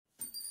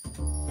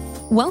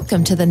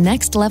Welcome to the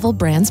Next Level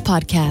Brands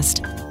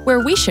podcast, where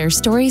we share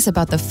stories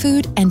about the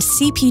food and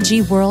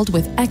CPG world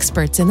with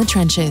experts in the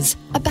trenches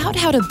about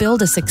how to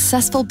build a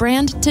successful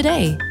brand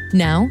today.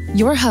 Now,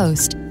 your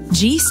host,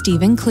 G.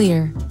 Stephen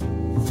Clear.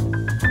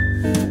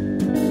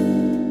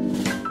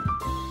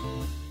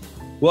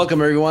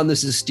 Welcome, everyone.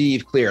 This is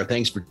Steve Clear.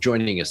 Thanks for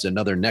joining us in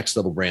another Next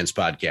Level Brands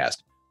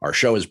podcast. Our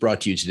show is brought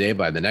to you today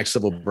by the Next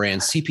Level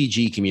Brands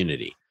CPG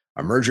community.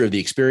 A merger of the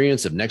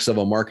experience of Next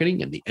Level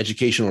Marketing and the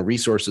educational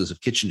resources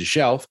of Kitchen to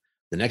Shelf,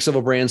 the Next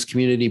Level Brands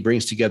community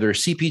brings together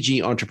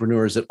CPG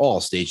entrepreneurs at all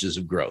stages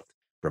of growth,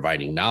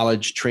 providing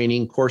knowledge,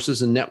 training,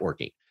 courses, and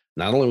networking,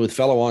 not only with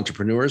fellow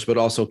entrepreneurs, but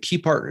also key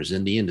partners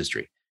in the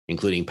industry,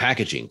 including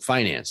packaging,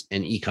 finance,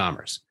 and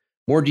e-commerce.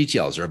 More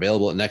details are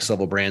available at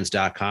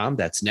nextlevelbrands.com.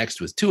 That's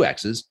next with two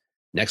X's,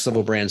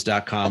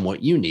 nextlevelbrands.com,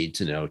 what you need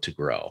to know to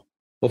grow.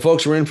 Well,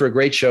 folks, we're in for a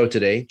great show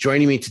today.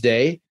 Joining me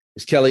today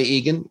is Kelly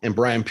Egan and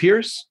Brian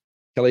Pierce.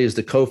 Kelly is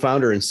the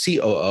co-founder and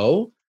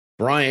COO.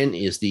 Brian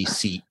is the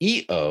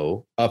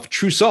CEO of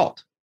True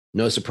Salt.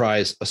 No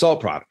surprise, a salt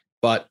product,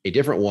 but a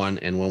different one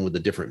and one with a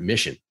different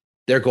mission.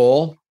 Their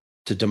goal,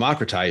 to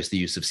democratize the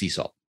use of sea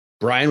salt.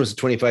 Brian was a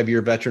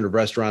 25-year veteran of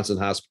restaurants and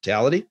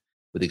hospitality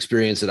with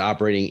experience at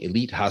operating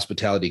elite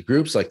hospitality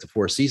groups like the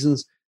Four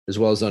Seasons, as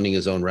well as owning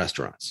his own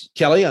restaurants.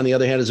 Kelly, on the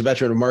other hand, is a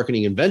veteran of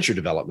marketing and venture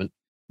development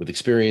with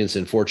experience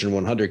in Fortune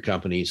 100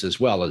 companies, as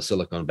well as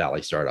Silicon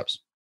Valley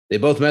startups. They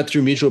both met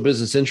through mutual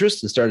business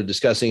interest and started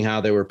discussing how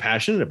they were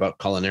passionate about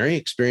culinary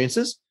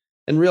experiences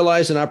and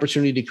realized an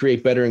opportunity to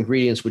create better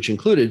ingredients, which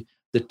included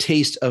the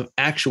taste of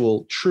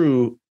actual,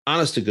 true,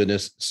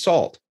 honest-to-goodness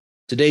salt.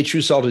 Today,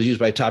 True Salt is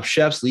used by top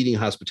chefs, leading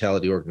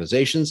hospitality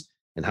organizations,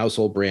 and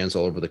household brands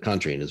all over the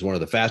country, and is one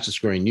of the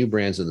fastest-growing new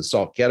brands in the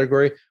salt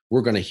category.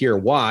 We're going to hear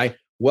why.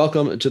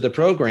 Welcome to the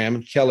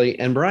program, Kelly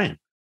and Brian.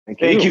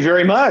 Thank you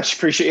very much.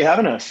 Appreciate you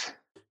having us.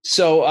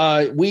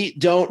 So we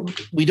don't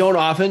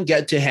often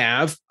get to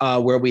have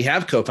where we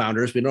have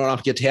co-founders. We don't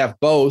often get to have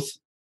both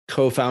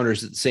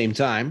co-founders at the same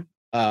time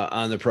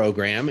on the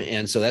program,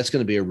 and so that's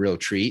going to be a real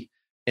treat.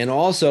 And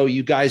also,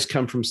 you guys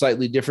come from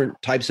slightly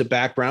different types of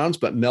backgrounds,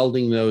 but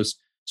melding those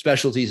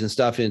specialties and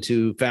stuff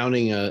into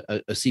founding a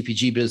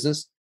CPG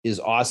business is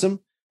awesome.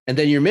 And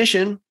then your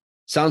mission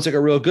sounds like a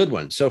real good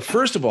one. So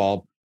first of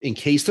all, in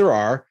case there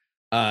are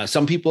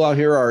some people out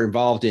here are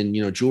involved in,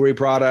 jewelry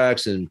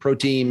products and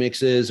protein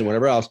mixes and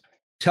whatever else.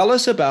 Tell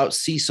us about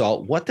sea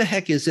salt. What the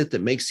heck is it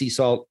that makes sea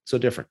salt so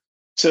different?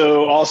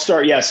 So I'll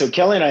start. Yeah. So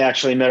Kelly and I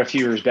actually met a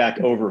few years back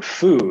over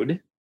food.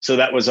 So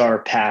that was our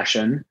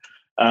passion.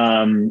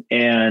 And,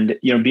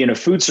 being a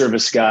food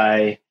service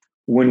guy,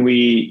 when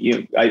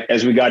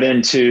as we got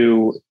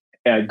into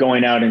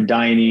going out and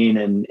dining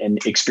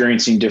and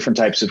experiencing different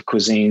types of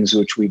cuisines,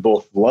 which we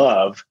both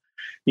love,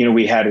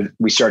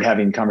 we started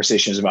having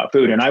conversations about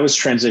food, and I was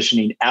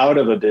transitioning out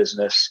of a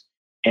business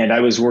and I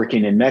was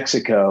working in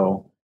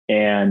Mexico,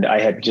 and I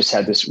had just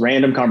had this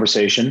random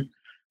conversation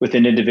with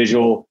an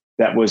individual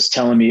that was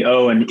telling me,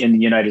 and in the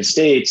United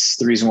States,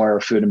 the reason why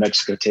our food in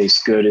Mexico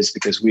tastes good is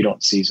because we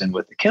don't season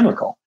with the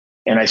chemical.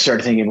 And I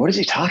started thinking, what is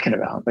he talking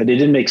about? But it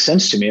didn't make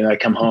sense to me. And I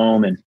come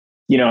home and,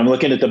 I'm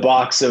looking at the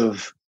box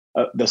of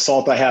the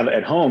salt I have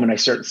at home, and I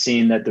start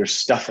seeing that there's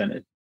stuff in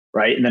it.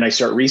 Right. And then I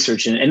start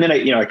researching. And then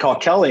I call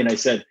Kelly and I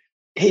said,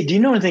 hey, do you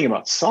know anything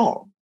about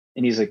salt?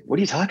 And he's like, what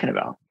are you talking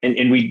about?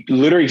 And we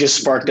literally just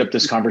sparked up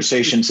this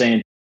conversation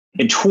saying,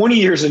 in 20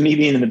 years of me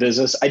being in the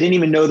business, I didn't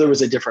even know there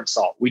was a different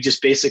salt. We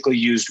just basically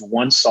used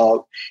one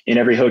salt in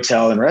every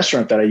hotel and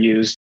restaurant that I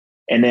used.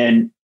 And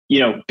then,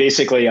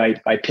 basically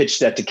I pitched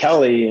that to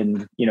Kelly,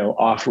 and,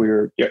 off we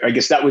were. I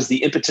guess that was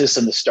the impetus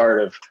and the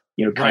start of,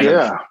 kind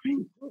of.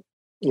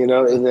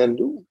 And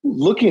then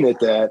looking at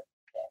that,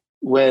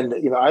 when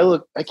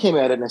I came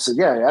at it and I said,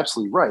 yeah, you're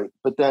absolutely right.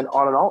 But then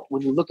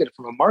when you look at it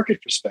from a market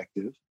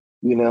perspective,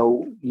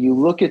 you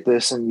look at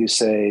this and you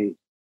say,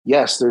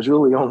 yes, there's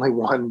really only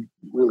one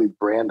really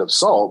brand of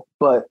salt,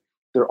 but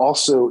there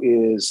also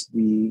is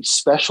the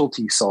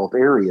specialty salt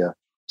area.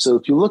 So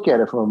if you look at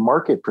it from a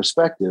market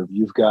perspective,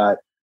 you've got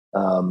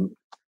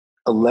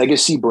a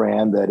legacy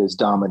brand that is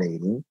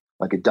dominating,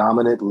 like a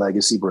dominant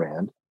legacy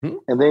brand. Mm-hmm.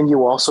 And then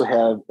you also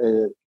have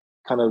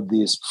kind of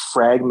this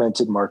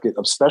fragmented market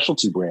of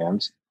specialty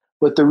brands,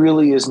 but there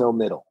really is no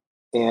middle.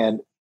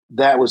 And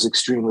that was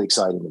extremely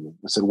exciting to me.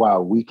 I said,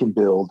 wow, we can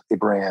build a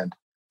brand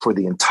for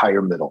the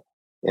entire middle.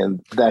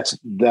 And that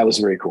was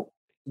very cool.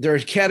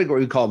 There's a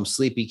category, we call them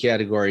sleepy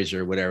categories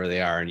or whatever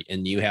they are.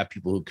 And you have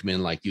people who come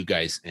in like you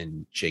guys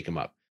and shake them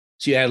up.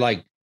 So you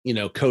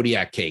had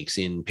Kodiak cakes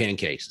in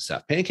pancakes and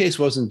stuff. Pancakes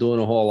wasn't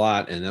doing a whole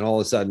lot. And then all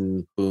of a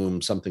sudden,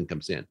 boom, something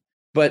comes in.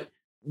 But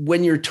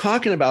when you're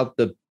talking about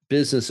the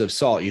business of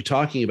salt, you're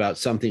talking about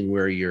something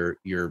where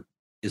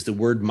is the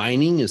word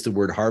mining, is the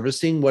word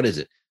harvesting? What is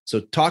it? So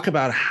talk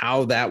about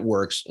how that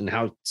works and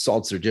how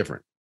salts are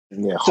different.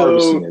 Yeah,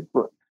 harvesting it.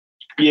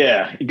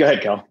 Yeah, go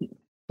ahead, Cal.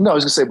 No, I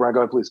was going to say, Brian, go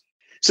ahead, please.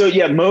 So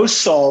yeah, most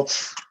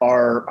salts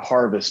are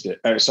harvested.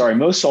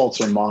 Most salts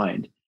are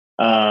mined.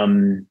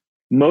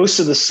 Most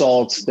of the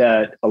salts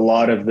that a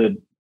lot of the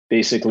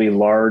basically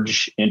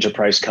large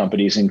enterprise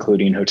companies,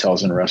 including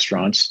hotels and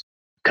restaurants,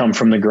 come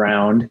from the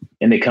ground,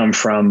 and they come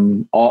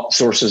from all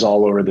sources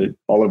all over the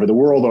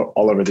world,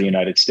 all over the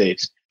United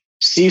States.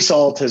 Sea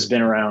salt has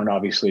been around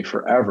obviously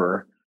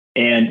forever.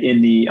 And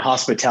in the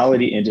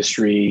hospitality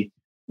industry,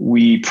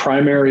 we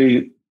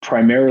primarily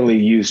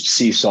used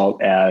sea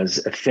salt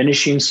as a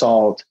finishing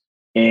salt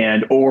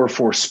and or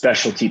for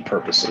specialty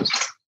purposes.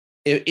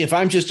 If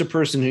I'm just a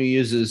person who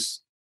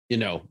uses,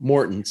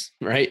 Morton's,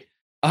 right?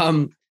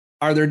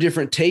 Are there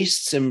different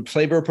tastes and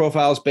flavor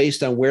profiles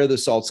based on where the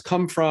salts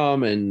come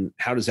from, and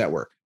how does that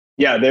work?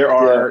 Yeah, there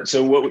are. Yeah.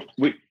 So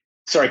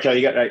sorry,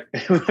 Kelly, you got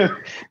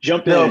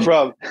jump in. No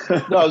problem.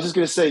 No, I was just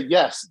going to say,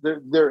 yes,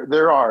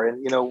 there are.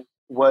 And,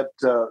 what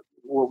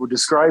we're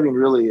describing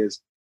really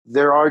is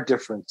there are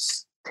different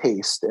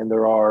tastes, and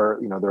there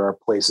are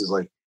places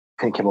like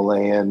Pink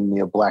Himalayan,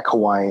 Black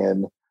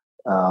Hawaiian,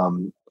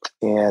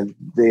 and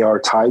they are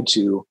tied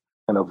to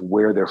kind of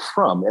where they're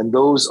from. And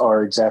those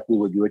are exactly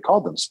what you would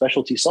call them,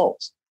 specialty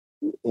salts.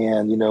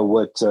 And,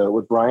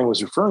 what Brian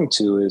was referring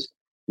to is,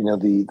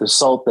 the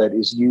salt that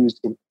is used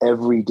in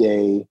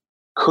everyday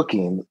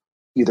cooking,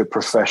 either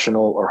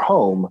professional or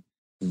home,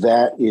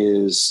 that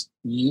is,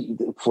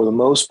 for the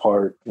most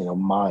part,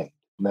 mined.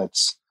 And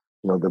that's,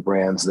 the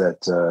brands that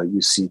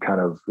you see kind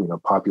of,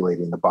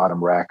 populating the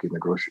bottom rack in the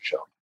grocery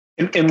shelf.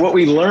 And what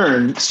we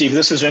learned, Steve,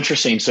 this is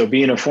interesting. So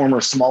being a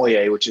former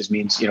sommelier, which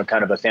means,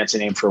 kind of a fancy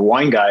name for a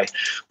wine guy,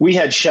 we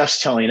had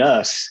chefs telling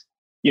us,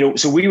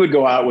 so we would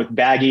go out with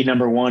baggie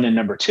number 1 and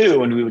number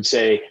 2, and we would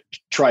say,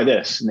 try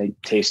this. And they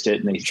taste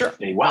it and they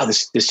say, wow,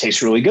 this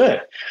tastes really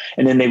good.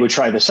 And then they would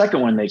try the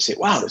second one. And they'd say,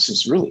 wow, this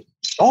is really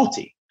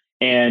salty.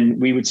 And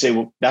we would say,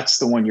 well, that's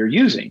the one you're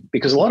using.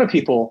 Because a lot of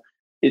people,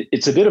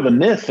 it's a bit of a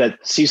myth that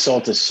sea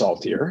salt is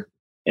saltier.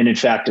 And in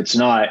fact, it's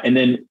not. And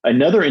then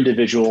another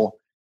individual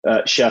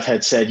chef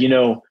had said,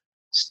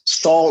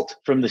 salt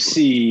from the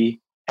sea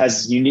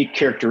has unique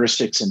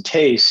characteristics and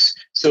tastes.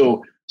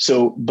 So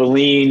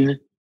Baleine,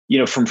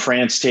 from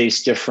France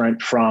tastes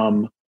different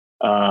from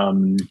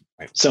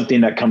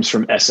something that comes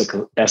from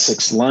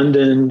Essex,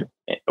 London,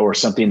 or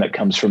something that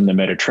comes from the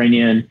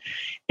Mediterranean.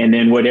 And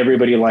then what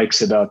everybody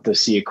likes about the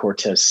Sea of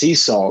Cortez sea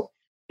salt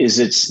is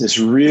it's this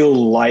real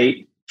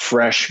light,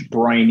 fresh,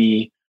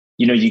 briny,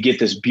 you get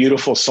this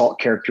beautiful salt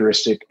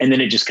characteristic, and then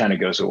it just kind of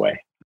goes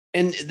away.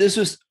 And this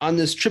was on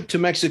this trip to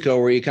Mexico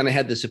where you kind of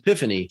had this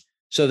epiphany.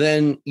 So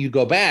then you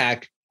go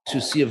back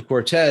to Sea of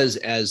Cortez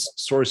as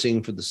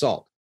sourcing for the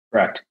salt.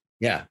 Correct.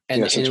 Yeah.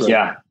 And, yes, and,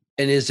 right.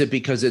 And is it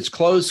because it's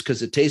close,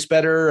 because it tastes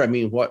better? I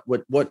mean, what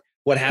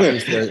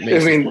happens there?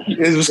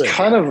 It was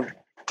kind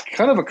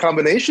of a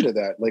combination of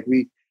that. Like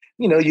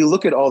you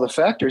look at all the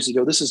factors, you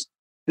go, this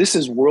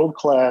is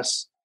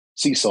world-class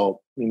sea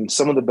salt. I mean,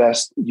 some of the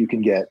best you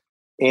can get.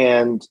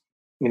 And,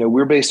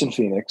 we're based in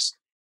Phoenix,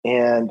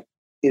 and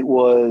it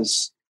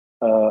was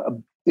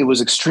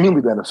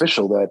extremely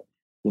beneficial that,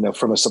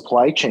 from a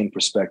supply chain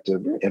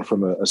perspective and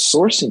from a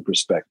sourcing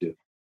perspective,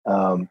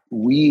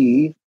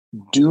 we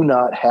do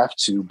not have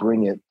to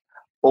bring it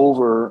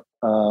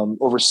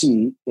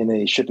oversea in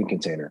a shipping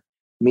container,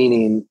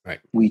 meaning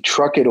we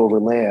truck it over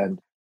land,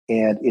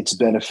 and it's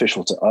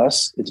beneficial to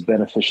us. It's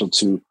beneficial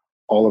to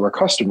all of our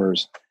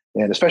customers.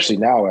 And especially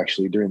now,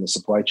 actually, during the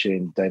supply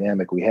chain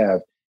dynamic we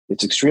have,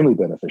 it's extremely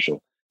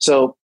beneficial.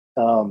 So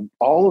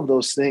all of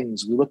those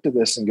things, we looked at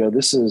this and go,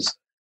 this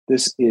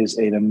is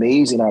an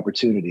amazing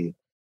opportunity,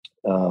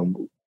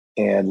 and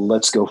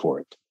let's go for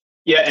it.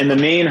 Yeah, and the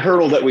main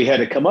hurdle that we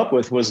had to come up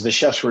with was the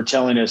chefs were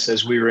telling us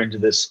as we were into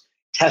this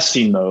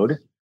testing mode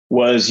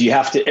was you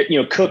have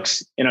to,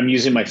 cooks, and I'm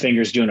using my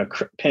fingers doing a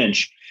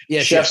pinch.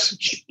 Yeah,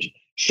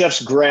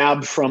 chefs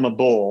grab from a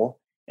bowl,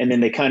 and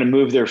then they kind of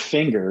move their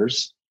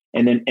fingers,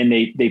 and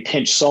they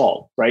pinch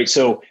salt, right?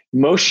 So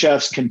most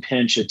chefs can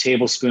pinch a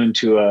tablespoon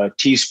to a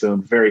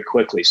teaspoon very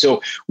quickly.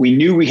 So we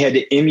knew we had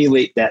to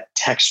emulate that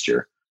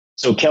texture.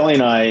 So Kelly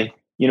and I,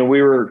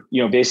 we were,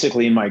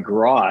 basically in my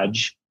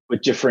garage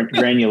with different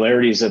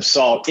granularities of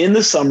salt in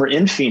the summer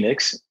in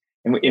Phoenix.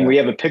 And we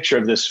have a picture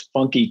of this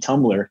funky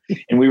tumbler,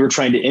 and we were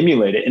trying to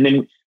emulate it. And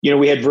then,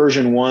 we had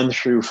version 1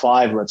 through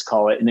 5, let's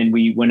call it. And then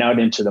we went out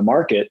into the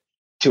market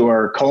to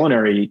our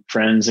culinary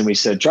friends and we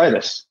said, try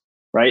this.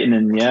 Right. And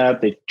then,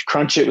 they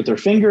crunch it with their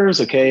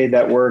fingers. Okay,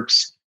 that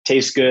works.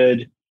 Tastes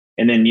good.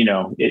 And then,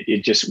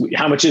 it just,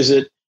 how much is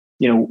it?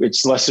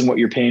 It's less than what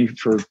you're paying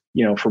for,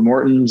 for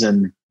Morton's,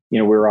 and,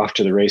 we're off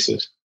to the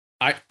races.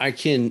 I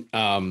can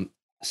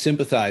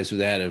sympathize with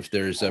that. If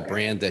there's a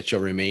brand that shall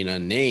remain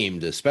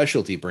unnamed, a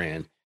specialty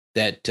brand,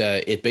 that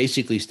it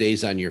basically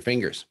stays on your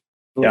fingers.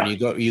 Yeah. When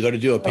you go to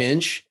do a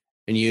pinch,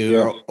 and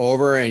you're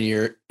over, and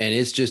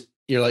it's just,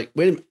 you're like,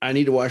 wait a minute, I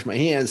need to wash my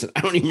hands, and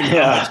I don't even know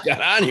how much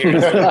got on here.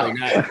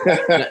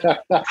 It's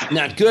really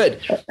not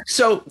good.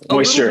 So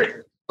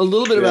moisture. A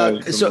little bit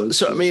about, so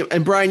I mean,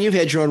 and Brian, you've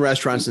had your own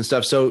restaurants and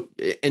stuff. So,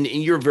 and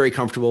you're very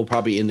comfortable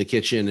probably in the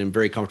kitchen and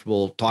very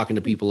comfortable talking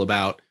to people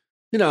about,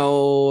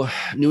 new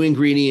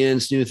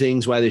ingredients, new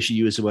things, why they should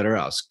use it, whatever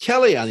else.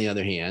 Kelly, on the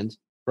other hand,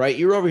 right,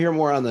 you're over here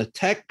more on the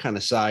tech kind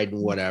of side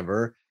and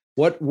whatever.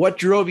 What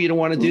drove you to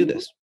want to do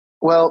this?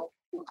 Well,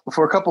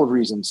 for a couple of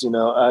reasons.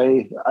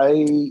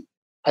 I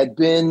had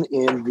been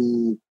in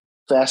the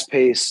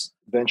fast-paced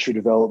venture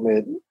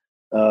development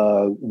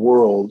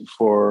world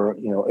for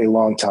a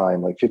long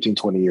time, like 15,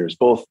 20 years,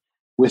 both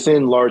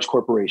within large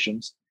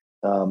corporations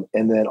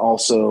and then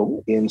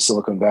also in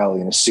Silicon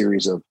Valley in a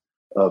series of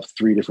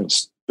 3 different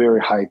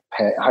very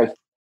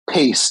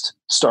high-paced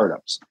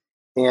startups.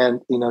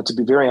 And to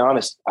be very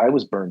honest, I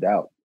was burned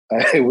out.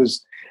 I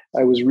was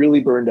really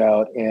burned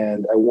out,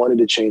 and I wanted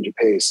to change a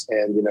pace.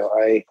 And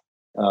I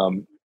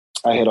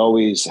had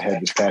always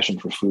had this passion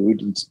for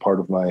food. It's part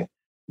of my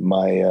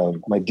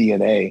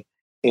DNA.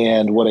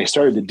 And what I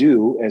started to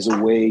do as a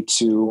way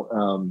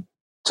to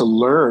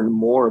learn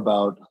more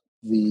about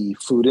the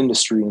food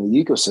industry and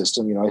the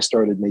ecosystem, I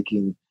started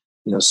making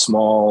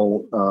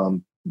small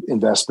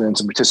investments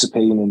and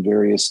participating in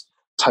various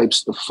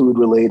types of food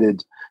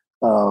related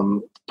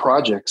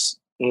projects,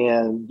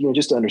 and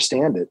just to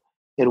understand it.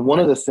 And one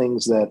of the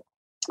things that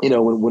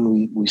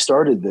when we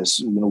started this,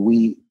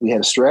 we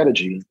had a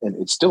strategy, and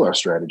it's still our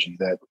strategy,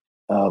 that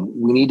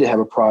we need to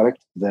have a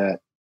product that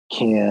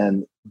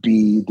can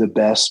be the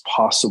best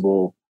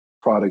possible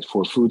product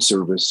for food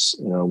service,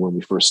 when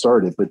we first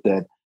started, but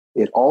that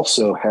it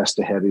also has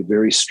to have a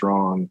very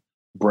strong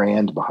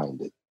brand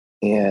behind it.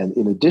 And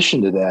in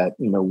addition to that,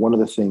 one of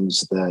the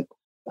things that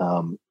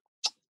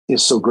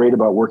is so great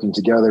about working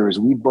together is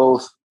we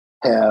both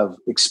have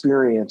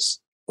experience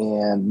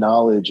and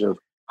knowledge of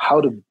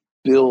how to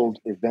build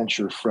a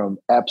venture from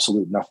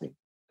absolute nothing,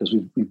 because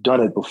we've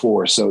done it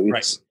before. So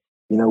it's,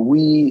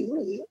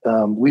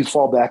 we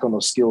fall back on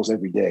those skills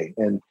every day.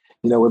 And,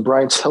 when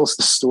Brian tells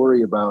the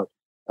story about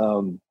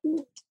the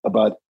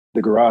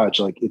garage,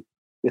 like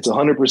it's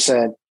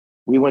 100%.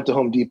 We went to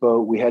Home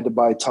Depot. We had to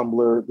buy a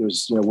tumbler.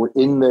 There's, we're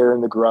in there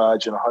in the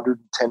garage in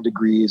 110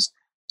 degrees,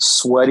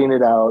 sweating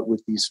it out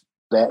with these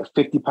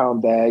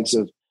 50-pound bags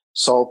of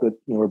salt that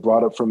were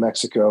brought up from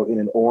Mexico in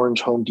an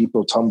orange Home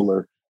Depot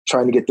tumbler,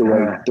 trying to get the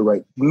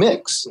right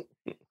mix,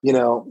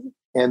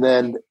 and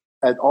then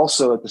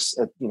also at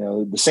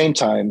the same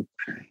time,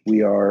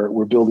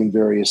 we're building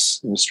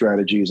various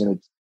strategies,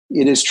 and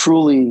it is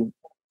truly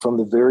from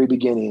the very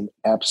beginning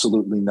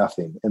absolutely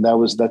nothing, and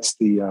that's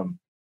the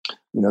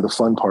the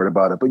fun part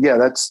about it. But yeah,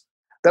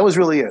 that was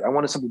really it. I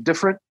wanted something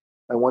different.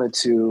 I wanted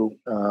to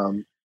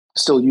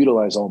still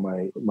utilize all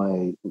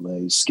my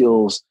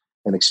skills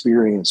and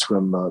experience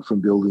from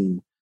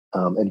building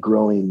and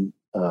growing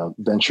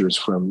ventures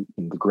from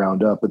the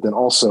ground up. But then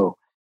also,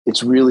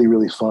 it's really,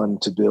 really fun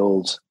to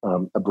build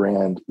a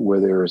brand where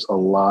there's a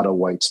lot of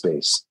white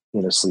space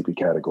in a sleepy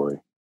category.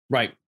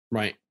 Right.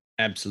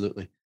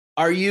 Absolutely.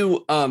 Are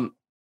you,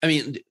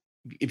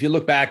 if you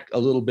look back a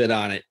little bit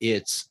on it,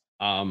 it's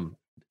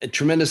a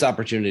tremendous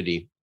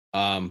opportunity.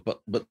 But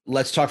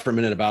let's talk for a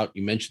minute about,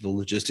 you mentioned the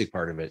logistic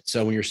part of it.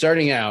 So when you're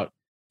starting out,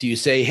 do you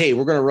say, hey,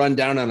 we're going to run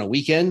down on a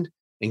weekend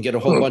and get a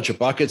whole bunch of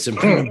buckets and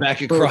bring them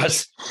back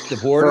across the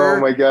border? Oh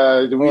my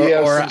God. We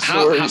have some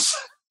stories.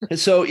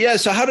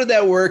 So how did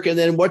that work? And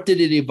then what did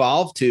it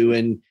evolve to?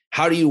 And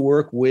how do you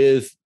work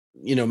with,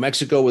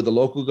 Mexico, with the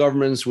local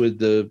governments, with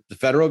the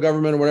federal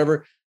government or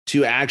whatever,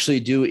 to actually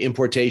do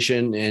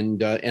importation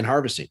and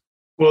harvesting?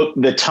 Well,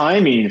 the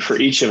timing for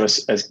each of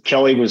us, as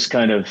Kelly was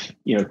kind of,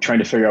 trying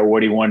to figure out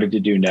what he wanted to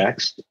do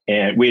next.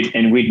 And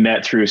we'd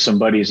met through some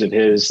buddies of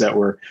his that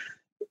were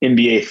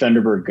NBA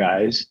Thunderbird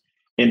guys.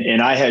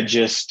 And I had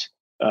just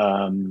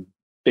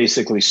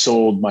basically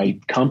sold my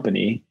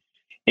company.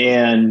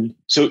 And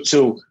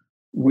so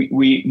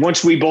we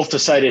once we both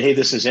decided, hey,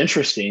 this is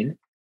interesting,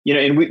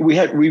 and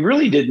we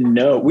really didn't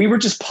know. We were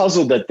just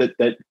puzzled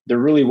that there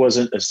really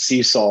wasn't a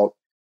sea salt,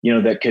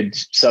 that could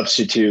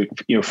substitute,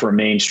 for a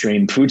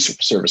mainstream food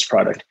service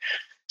product.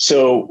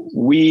 So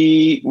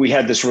we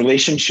had this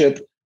relationship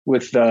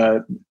with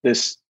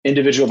this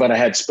individual that I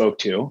had spoke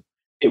to.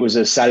 It was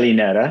a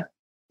salinera,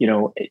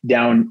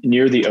 down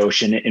near the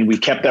ocean. And we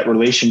kept that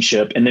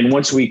relationship. And then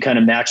once we kind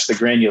of matched the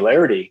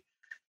granularity,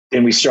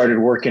 then we started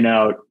working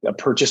out a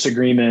purchase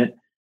agreement.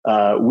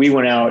 We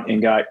went out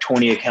and got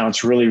 20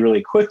 accounts really,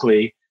 really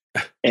quickly.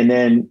 And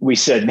then we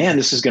said, man,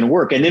 this is going to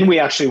work. And then we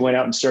actually went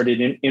out and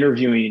started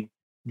interviewing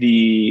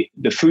the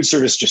food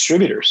service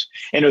distributors.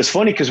 And it was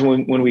funny because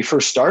when we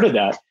first started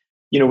that,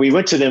 we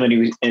went to them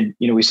and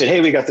we said, hey,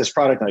 we got this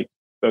product. Like,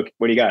 okay,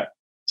 what do you got?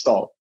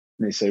 Salt.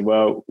 And they said,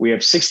 well, we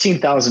have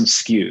 16,000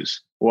 SKUs.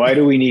 Why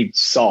do we need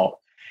salt?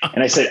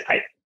 And I said,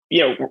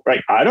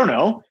 I don't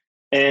know.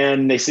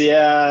 And they said,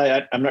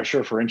 yeah, I'm not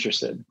sure if we're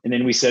interested. And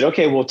then we said,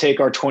 okay, we'll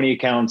take our 20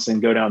 accounts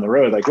and go down the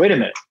road. Like, wait a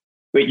minute.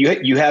 Wait,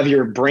 you have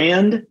your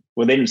brand?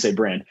 Well, they didn't say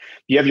brand.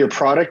 You have your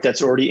product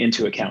that's already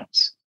into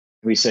accounts.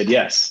 We said,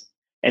 yes.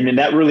 And then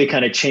that really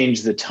kind of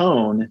changed the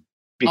tone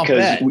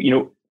because,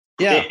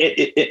 yeah,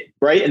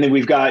 right. And then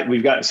we've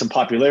got some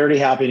popularity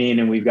happening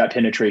and we've got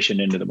penetration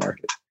into the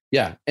market.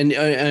 Yeah.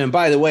 And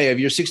by the way, of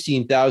your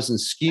 16,000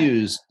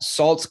 SKUs,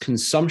 salt's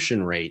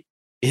consumption rate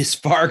is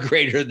far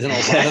greater than a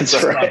lot of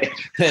stuff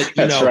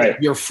that,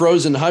 your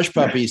frozen hush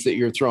puppies that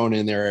you're throwing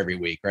in there every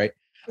week. Right.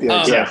 Yeah,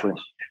 exactly.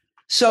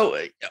 So,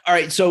 all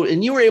right. So,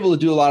 and you were able to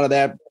do a lot of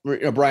that,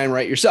 Brian,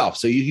 right, yourself.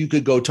 So you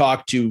could go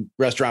talk to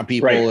restaurant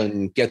people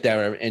and get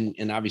that.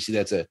 And obviously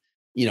that's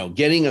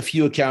getting a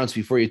few accounts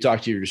before you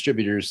talk to your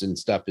distributors and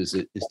stuff is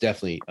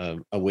definitely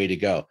a way to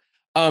go.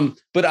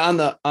 But on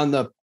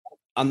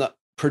the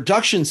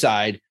production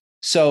side,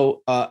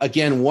 so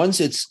again, once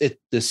it's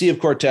the Sea of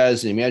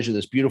Cortez, and imagine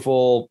this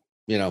beautiful,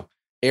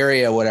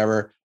 area,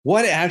 whatever,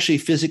 what actually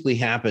physically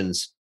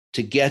happens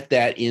to get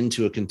that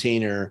into a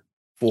container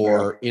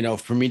for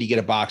me to get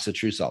a box of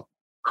True Salt?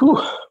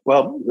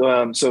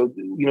 Well, so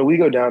we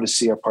go down to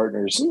see our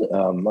partners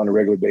on a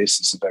regular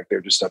basis. In fact,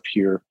 they're just up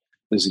here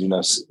visiting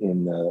us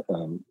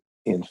in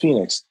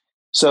Phoenix.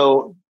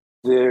 So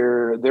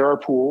there are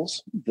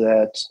pools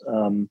that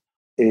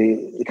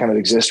it kind of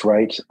exist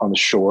right on the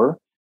shore,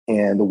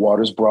 and the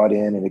water's brought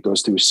in, and it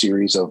goes through a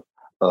series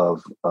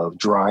of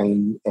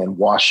drying and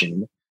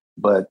washing.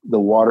 But the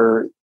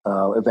water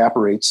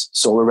evaporates,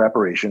 solar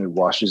evaporation, it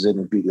washes it,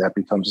 and that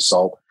becomes a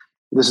salt.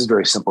 This is a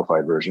very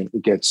simplified version.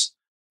 It gets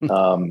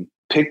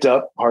picked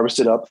up,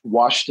 harvested up,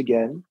 washed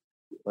again,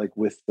 like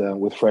with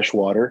fresh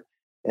water,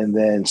 and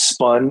then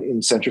spun in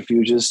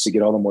centrifuges to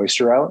get all the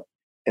moisture out,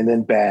 and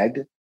then bagged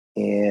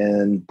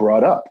and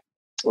brought up.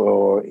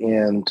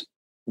 And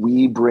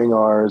we bring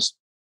ours,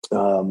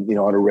 on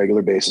a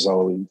regular basis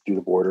all the way through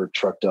the border,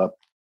 trucked up,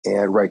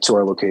 and right to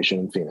our location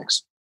in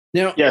Phoenix.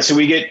 Now, so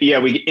we get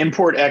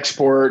import,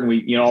 export, and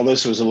we, all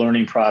this was a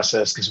learning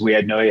process because we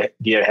had no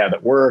idea how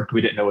that worked. We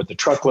didn't know what the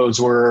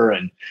truckloads were.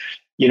 And,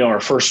 our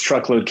first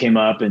truckload came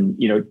up and,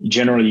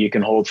 generally you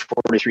can hold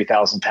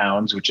 43,000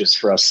 pounds, which is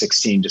for us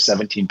 16 to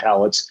 17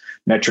 pallets,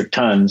 metric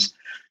tons.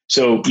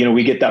 So,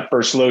 we get that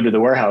first load to the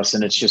warehouse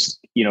and it's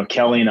just,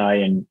 Kelly and I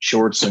in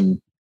shorts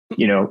and,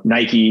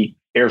 Nike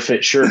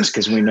AirFit shirts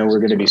because we know we're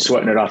going to be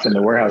sweating it off in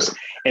the warehouse.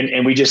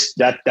 And we just,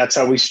 that's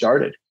how we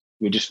started.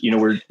 We just,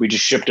 we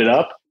just shipped it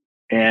up.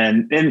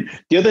 And then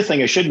the other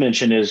thing I should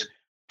mention is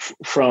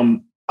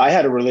I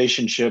had a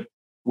relationship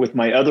with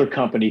my other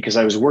company because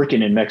I was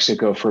working in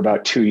Mexico for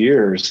about 2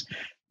 years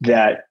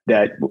that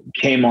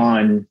came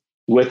on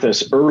with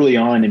us early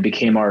on and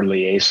became our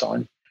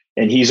liaison.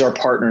 And he's our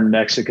partner in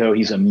Mexico.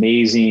 He's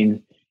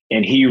amazing.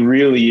 And he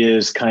really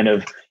is kind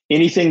of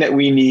anything that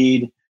we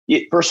need.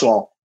 First of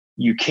all,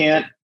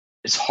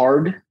 it's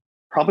hard,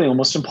 probably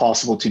almost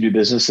impossible to do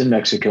business in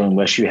Mexico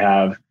unless you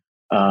have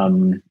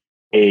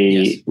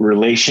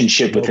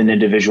relationship with an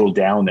individual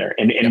down there.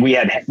 And we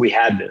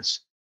had this.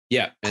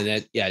 Yeah.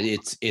 And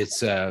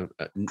it's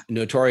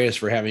notorious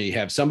for having to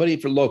have somebody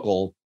for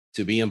local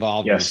to be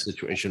involved in the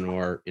situation,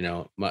 or,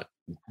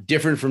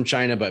 different from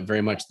China, but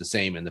very much the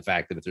same in the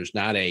fact that if there's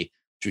not a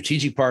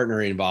strategic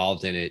partner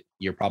involved in it,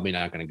 you're probably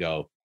not going to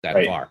go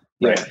that far.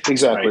 Right.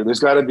 Exactly. Right. There's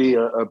got to be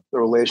a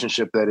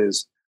relationship that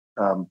is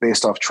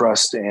based off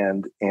trust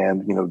and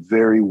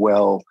very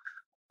well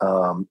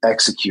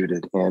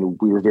executed. And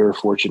we were very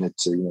fortunate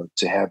to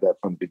have that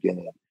from the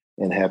beginning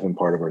and have him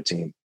part of our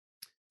team.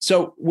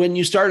 So when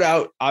you start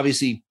out,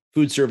 obviously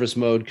food service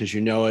mode, because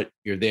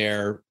you're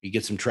there, you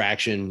get some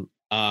traction.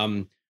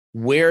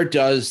 Where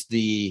does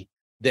the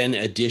then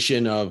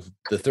addition of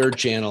the third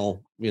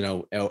channel,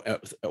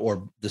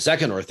 or the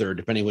second or third,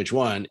 depending which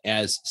one,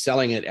 as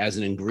selling it as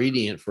an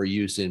ingredient for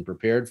use in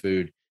prepared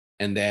food,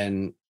 and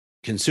then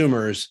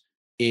consumers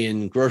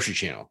in grocery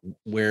channel,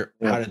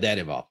 how did that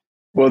evolve?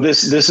 Well,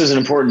 this is an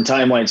important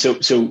timeline.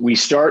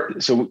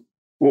 So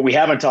what we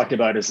haven't talked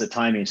about is the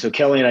timing. So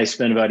Kelly and I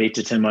spent about 8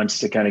 to 10 months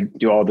to kind of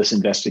do all this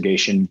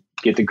investigation,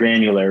 get the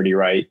granularity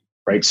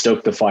right,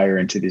 stoke the fire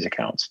into these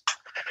accounts.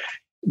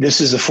 This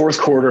is the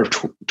fourth quarter of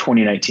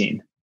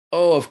 2019.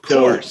 Oh, of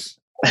course.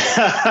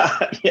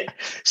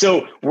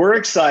 So we're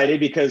excited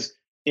because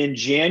in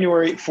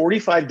January,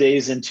 45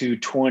 days into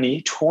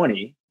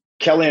 2020,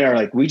 Kelly and I are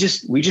like, we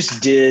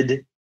just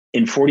did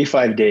in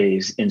 45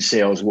 days in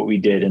sales what we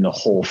did in the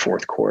whole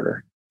fourth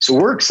quarter. So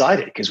we're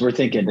excited because we're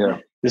thinking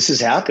this is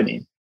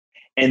happening.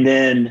 And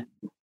then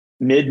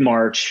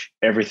mid-March,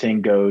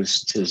 everything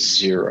goes to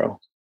zero.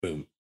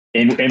 Boom.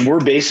 And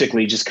we're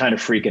basically just kind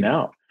of freaking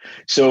out.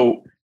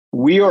 So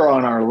we are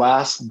on our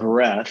last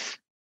breath,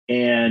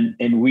 and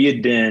we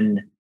had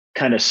been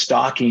kind of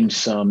stocking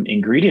some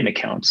ingredient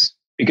accounts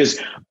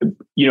because,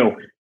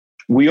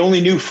 we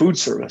only knew food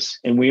service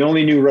and we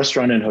only knew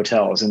restaurant and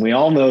hotels. And we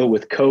all know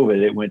with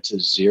COVID, it went to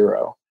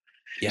zero.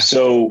 Yeah.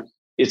 So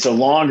it's a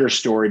longer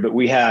story, but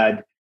we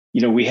had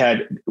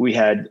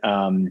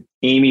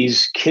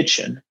Amy's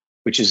Kitchen,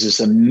 which is this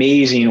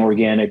amazing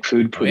organic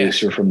food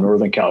producer from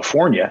Northern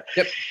California.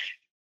 Yep.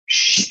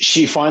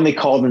 She finally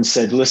called and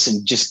said,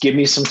 listen, just give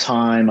me some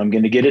time. I'm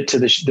going to get it to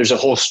there's a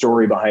whole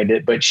story behind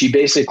it, but she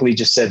basically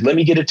just said, let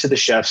me get it to the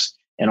chefs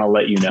and I'll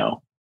let you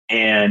know.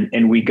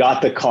 And we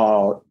got the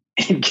call,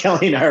 and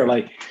Kelly and I are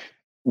like,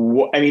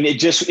 what? I mean,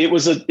 it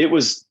was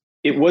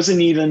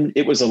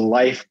a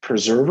life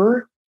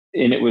preserver,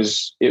 and it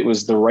was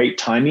the right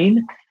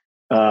timing.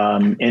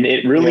 And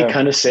it really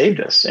kind of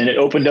saved us, and it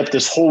opened up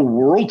this whole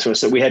world to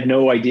us that we had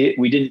no idea,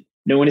 we didn't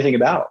know anything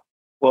about.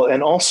 Well,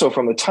 and also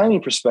from the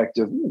timing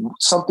perspective,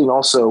 something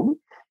also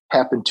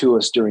happened to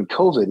us during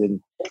COVID,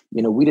 and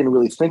we didn't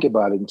really think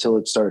about it until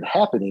it started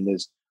happening.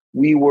 Is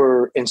we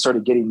were and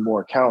started getting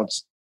more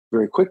accounts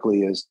very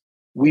quickly. Is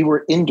we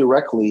were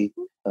indirectly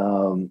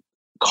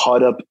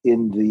caught up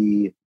in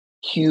the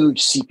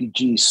huge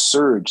CPG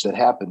surge that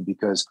happened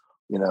because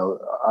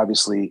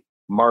obviously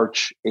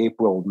March,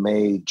 April,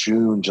 May,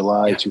 June,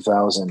 July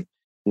 2000.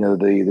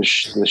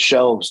 The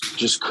shelves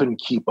just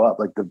couldn't keep up.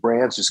 Like the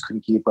brands just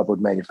couldn't keep up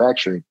with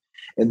manufacturing,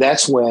 and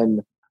that's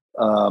when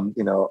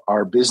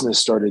our business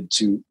started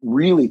to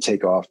really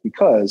take off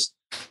because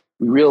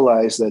we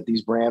realized that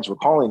these brands were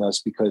calling us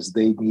because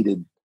they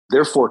needed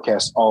their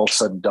forecast all of a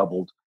sudden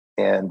doubled,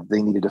 and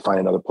they needed to find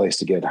another place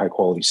to get high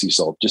quality sea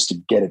salt just to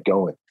get it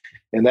going.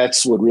 And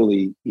that's what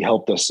really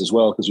helped us as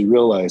well, because we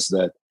realized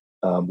that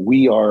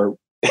we are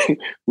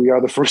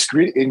the first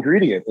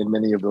ingredient in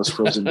many of those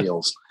frozen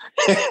meals.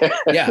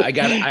 Yeah, I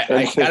gotta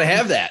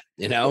have that,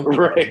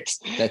 Right.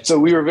 So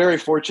we were very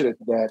fortunate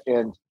in that,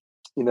 and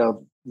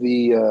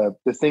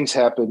the things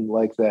happen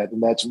like that,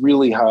 and that's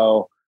really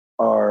how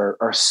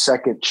our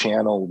second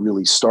channel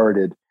really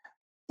started.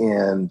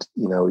 And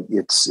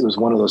it was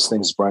one of those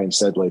things Brian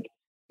said, like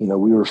we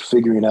were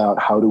figuring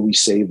out how do we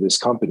save this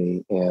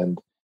company, and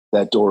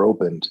that door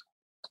opened.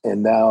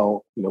 And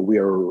now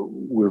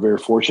we're very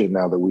fortunate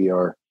now that we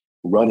are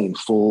running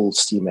full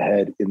steam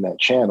ahead in that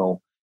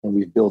channel, and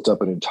we've built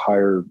up an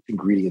entire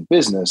ingredient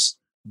business.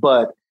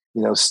 But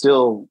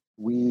still,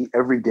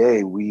 every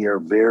day we are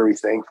very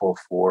thankful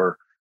for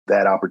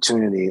that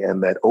opportunity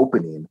and that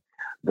opening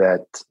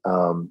that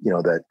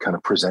that kind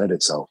of presented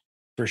itself.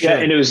 For sure. Yeah,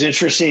 and it was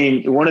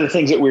interesting. One of the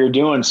things that we were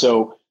doing,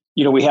 so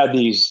we had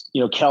these,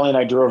 Kelly and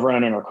I drove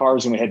around in our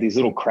cars, and we had these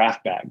little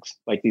craft bags,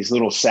 like these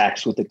little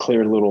sacks with a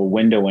clear little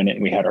window in it,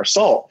 and we had our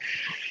salt.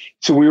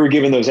 So we were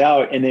giving those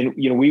out, and then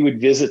we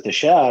would visit the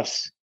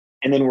chefs,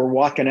 and then we're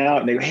walking out,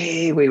 and they go,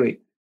 "Hey,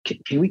 wait,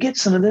 can we get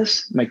some of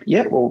this?" I'm like,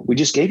 "Yeah, well, we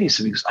just gave you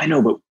some." He goes, "I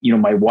know, but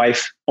my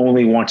wife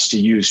only wants to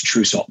use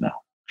True Salt now,"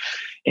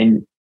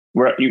 and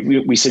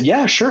we said,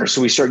 "Yeah, sure."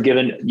 So we start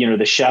giving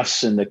the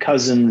chefs and the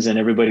cousins, and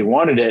everybody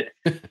wanted it,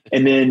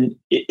 and then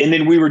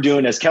we were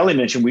doing, as Kelly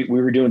mentioned, we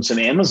were doing some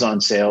Amazon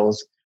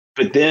sales,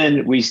 but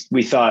then we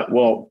thought,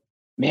 well,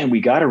 man,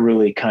 we got to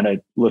really kind of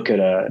look at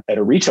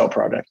a retail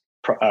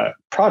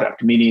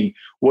product, meaning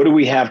what do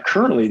we have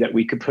currently that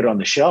we could put on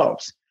the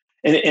shelves?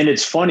 And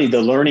it's funny,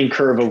 the learning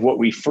curve of what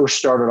we first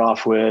started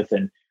off with.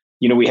 And,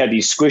 we had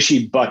these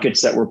squishy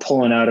buckets that we're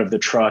pulling out of the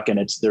truck, and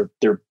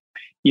they're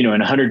in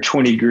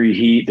 120 degree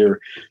heat, they're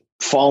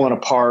falling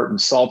apart and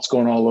salt's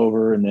going all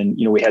over. And then,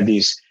 we had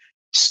these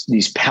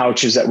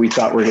pouches that we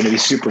thought were going to be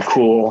super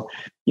cool,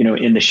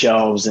 in the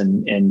shelves,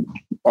 and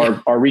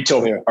our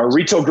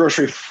retail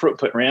grocery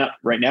footprint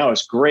right now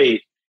is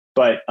great.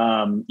 But,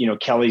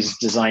 Kelly's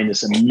designed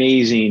this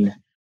amazing,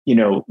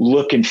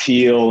 look and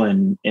feel.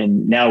 And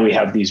now we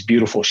have these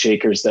beautiful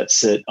shakers that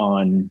sit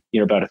on,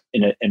 about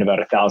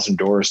 1,000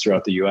 doors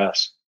throughout the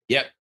US.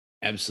 Yep.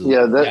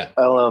 Absolutely. Yeah.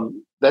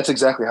 That's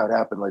exactly how it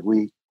happened. Like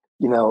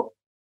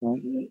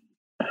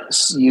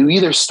you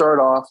either start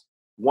off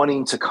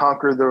wanting to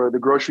conquer the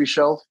grocery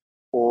shelf,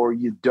 or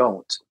you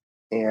don't.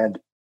 And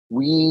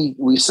we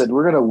said,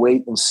 we're going to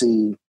wait and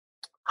see,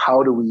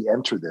 how do we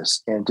enter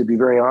this? And to be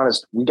very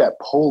honest, we got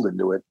pulled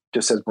into it,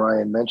 just as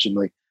Brian mentioned.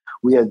 Like,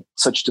 we had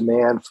such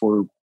demand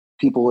for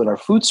people in our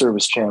food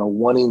service channel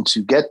wanting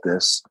to get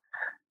this.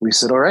 We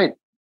said, all right,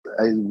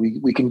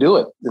 we can do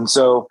it. And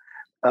so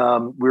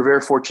we're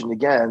very fortunate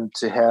again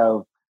to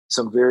have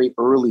some very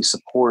early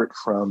support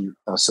from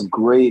some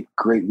great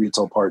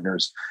retail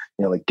partners,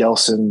 like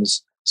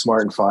Gelson's,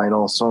 Smart and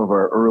Final, some of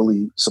our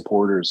early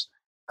supporters.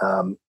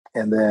 And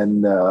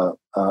then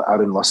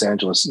out in Los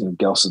Angeles,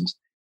 Gelson's.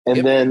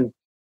 And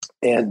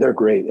they're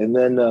great. And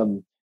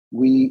then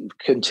we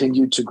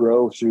continued to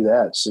grow through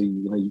that. So,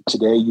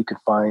 today you can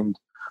find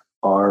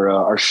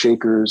our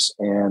shakers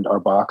and our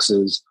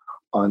boxes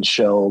on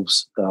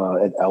shelves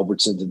at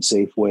Albertsons and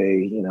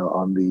Safeway,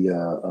 on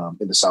the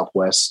in the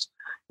Southwest.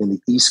 In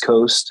the East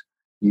Coast,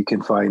 you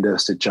can find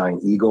us at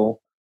Giant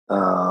Eagle.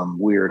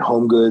 We're at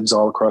Home Goods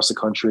all across the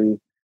country.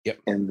 Yep.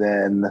 And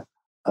then,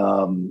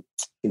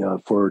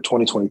 for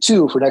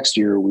 2022, for next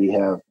year, we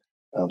have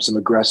some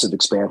aggressive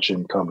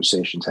expansion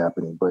conversations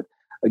happening. But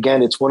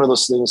again, it's one of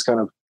those things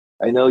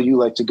I know you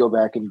like to go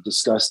back and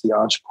discuss the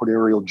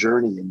entrepreneurial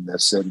journey in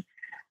this. And,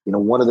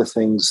 one of the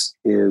things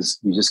is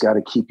you just got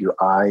to keep your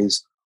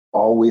eyes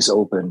always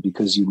open,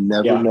 because you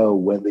never know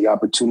when the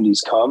opportunities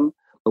come.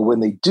 But when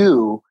they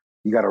do,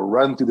 you got to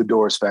run through the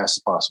door as fast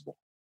as possible.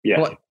 Yeah.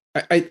 Well,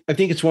 I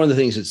think it's one of the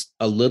things that's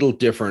a little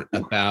different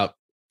about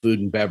food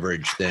and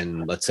beverage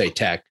than, let's say,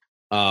 tech,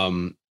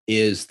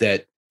 is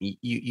that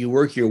you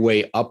work your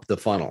way up the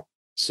funnel.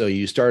 So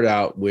you start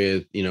out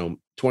with,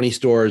 20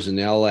 stores in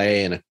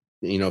LA and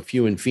a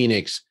few in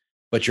Phoenix,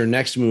 but your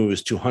next move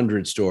is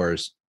 200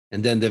 stores.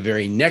 And then the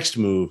very next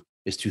move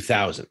is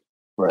 2,000.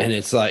 Right. And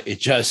it's like, it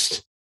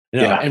just,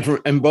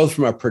 and both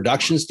from a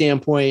production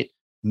standpoint,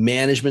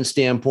 management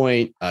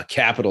standpoint,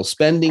 capital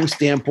spending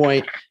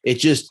standpoint,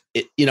 it's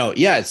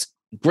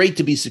great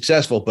to be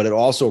successful, but it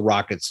also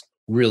rockets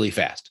really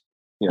fast.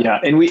 Yeah.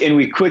 And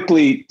we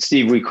quickly,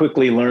 Steve,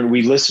 learned,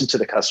 we listened to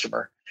the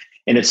customer.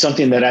 And it's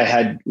something that I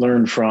had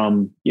learned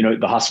from,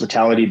 the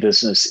hospitality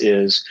business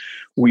is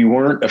we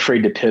weren't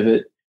afraid to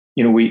pivot.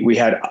 We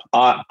had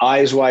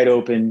eyes wide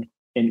open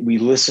and we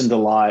listened a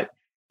lot,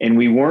 and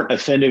we weren't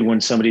offended when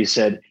somebody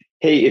said,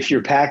 hey, if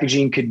your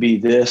packaging could be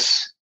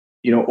this,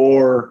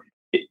 or,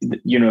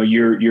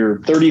 your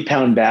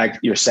 30-pound bag,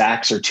 your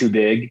sacks are too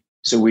big.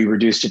 So we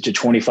reduced it to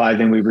 25,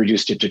 then we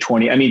reduced it to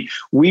 20. I mean,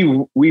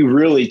 we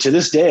really, to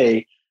this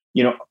day,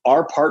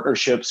 our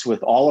partnerships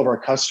with all of our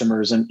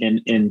customers and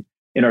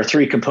in our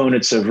three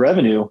components of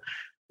revenue,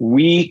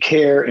 we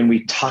care and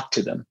we talk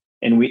to them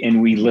and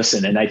we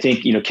listen. And I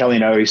think, Kelly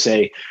and I always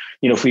say,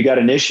 if we got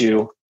an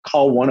issue,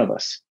 call one of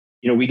us.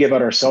 We give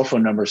out our cell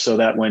phone number so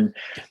that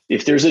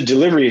if there's a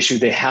delivery issue,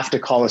 they have to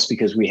call us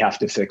because we have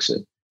to fix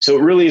it. So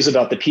it really is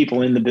about the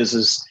people in the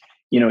business,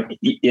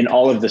 in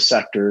all of the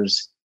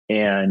sectors.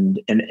 And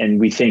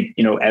we think,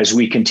 as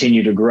we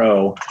continue to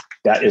grow,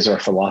 that is our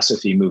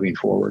philosophy moving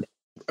forward.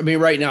 I mean,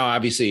 right now,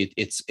 obviously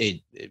it's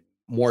a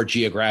more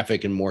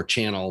geographic and more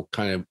channel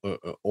kind of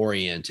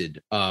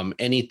oriented.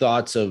 Any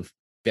thoughts of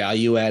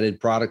value added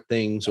product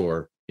things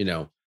or,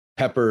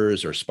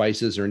 peppers or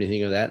spices or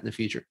anything of that in the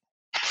future?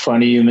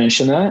 Funny you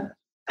mention that.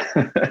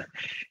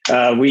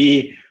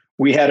 We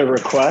had a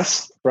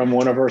request from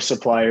one of our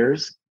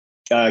suppliers.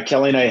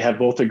 Kelly and I have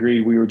both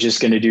agreed we were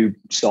just going to do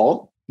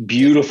salt,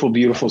 beautiful,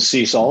 beautiful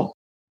sea salt.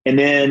 And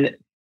then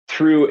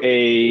through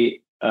we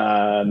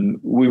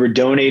were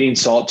donating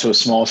salt to a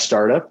small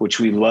startup, which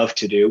we love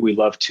to do. We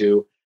love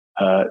to,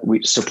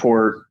 we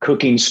support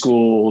cooking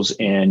schools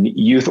and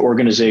youth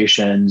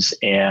organizations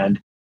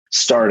and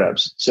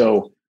startups.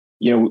 So,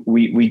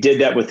 we did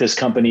that with this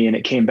company and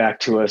it came back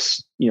to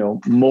us,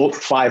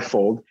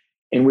 fivefold.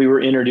 And we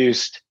were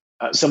introduced,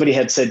 somebody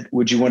had said,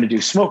 would you want to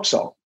do smoked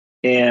salt?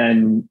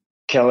 And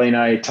Kelly and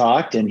I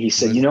talked and he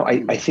said,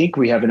 I think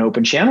we have an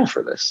open channel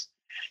for this.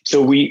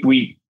 So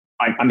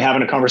I'm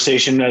having a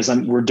conversation as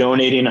we're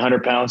donating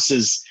 100 pounds to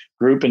this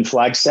group in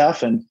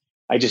Flagstaff. And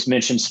I just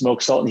mentioned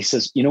smoked salt. And he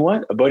says, you know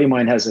what? A buddy of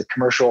mine has a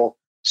commercial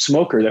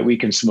smoker that we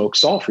can smoke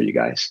salt for you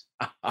guys.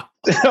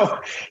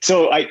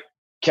 so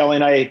Kelly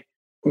and I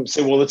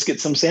said, well, let's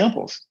get some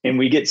samples. And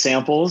we get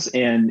samples.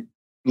 And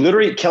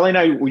literally, Kelly and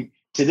I,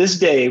 to this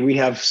day, we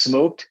have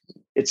smoked,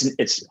 it's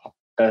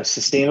a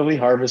sustainably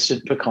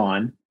harvested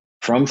pecan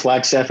from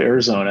Flagstaff,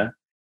 Arizona.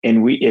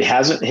 And it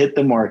hasn't hit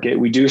the market.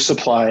 We do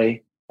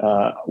supply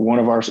one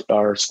of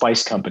our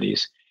spice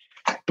companies,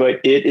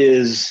 but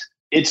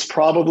it's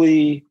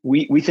probably,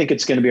 we think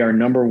it's going to be our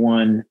number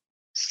one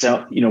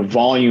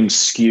volume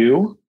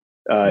SKU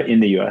in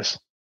the US.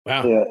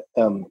 Wow. Yeah.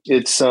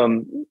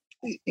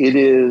 It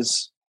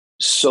is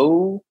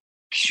so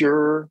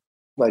pure,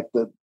 like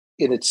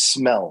in its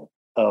smell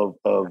of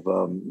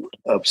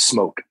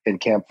smoke and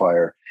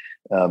campfire.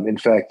 In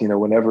fact,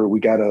 whenever we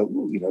got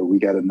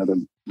another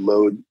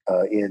load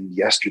in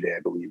yesterday, I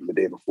believe, the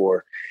day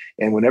before,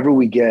 and whenever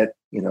we get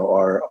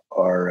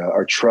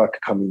our truck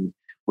coming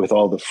with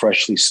all the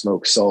freshly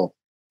smoked salt,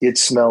 it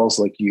smells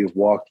like you've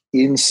walked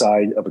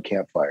inside of a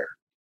campfire.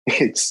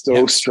 It's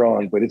so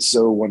strong, but it's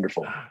so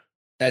wonderful.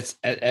 That's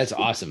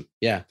awesome.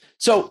 Yeah.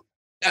 So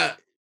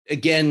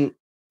again,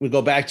 we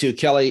go back to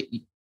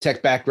Kelly,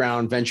 tech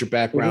background, venture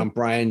background. Mm-hmm.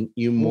 Brian,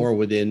 you more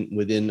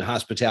within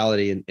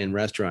hospitality and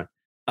restaurant.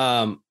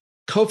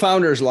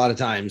 Co-founders, a lot of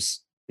times,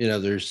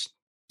 there's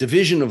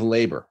division of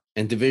labor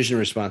and division of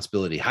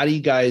responsibility. How'd you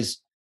guys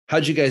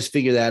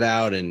figure that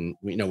out? And,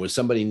 was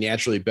somebody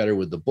naturally better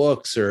with the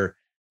books, or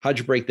how'd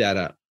you break that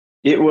up?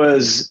 It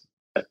was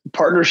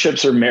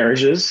partnerships or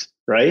marriages,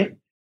 right?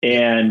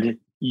 And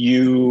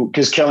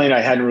because Kelly and I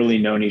hadn't really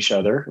known each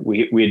other.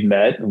 We had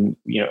met, and,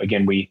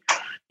 again, we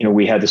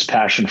had this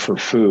passion for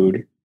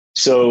food.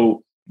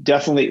 So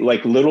definitely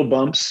like little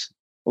bumps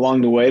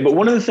along the way. But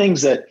one of the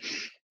things that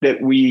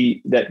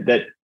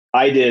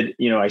I did,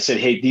 I said,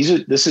 hey,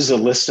 this is a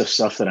list of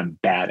stuff that I'm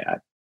bad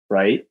at.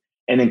 Right.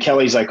 And then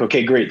Kelly's like,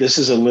 okay, great. This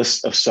is a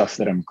list of stuff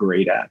that I'm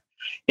great at.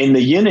 And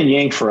the yin and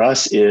yang for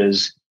us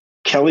is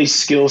Kelly's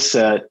skill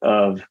set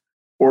of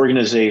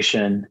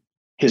organization,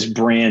 his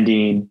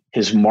branding,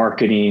 his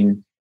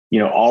marketing,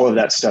 all of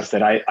that stuff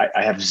that I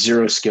have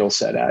zero skill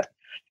set at.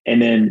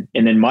 And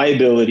then my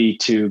ability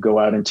to go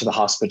out into the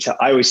hospitality.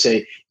 I always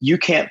say, you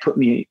can't put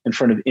me in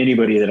front of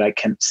anybody that I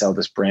can't sell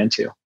this brand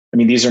to. I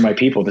mean, these are my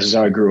people. This is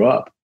how I grew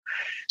up.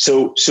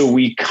 So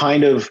we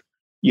kind of,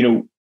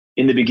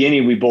 in the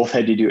beginning, we both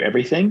had to do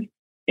everything.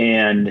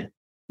 And,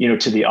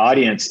 to the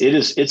audience,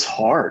 it's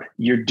hard.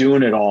 You're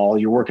doing it all.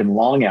 You're working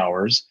long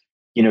hours.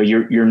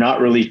 You're not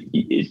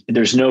really,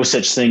 there's no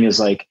such thing as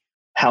like,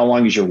 how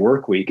long is your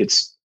work week?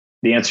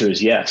 The answer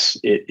is yes,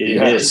 it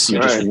is.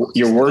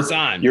 You're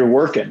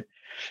working.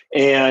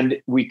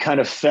 And we kind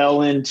of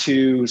fell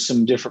into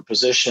some different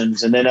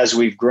positions. And then as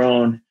we've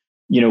grown,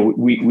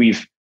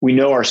 we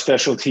know our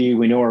specialty,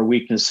 we know our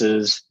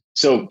weaknesses.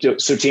 So to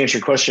answer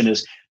your question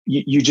is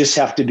you just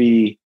have to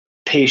be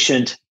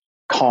patient,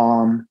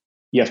 calm.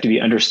 You have to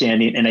be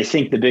understanding. And I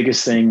think the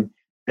biggest thing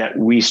that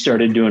we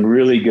started doing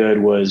really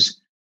good was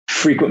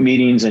frequent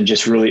meetings and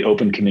just really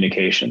open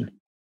communication.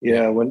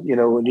 Yeah.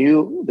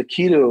 The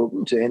key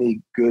to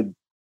any good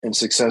and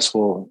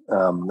successful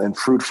and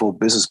fruitful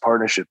business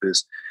partnership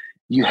is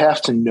you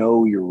have to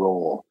know your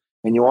role,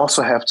 and you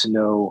also have to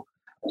know,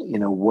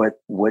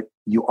 what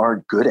you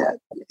aren't good at,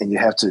 and you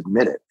have to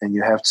admit it, and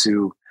you have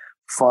to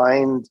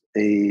find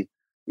a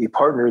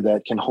partner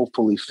that can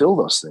hopefully fill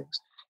those things.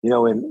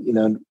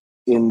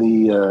 In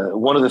the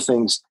one of the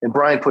things, and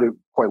Brian put it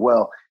quite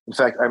well. In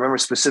fact, I remember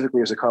specifically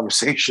there's a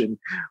conversation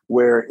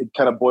where it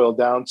kind of boiled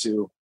down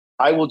to,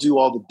 I will do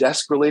all the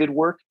desk related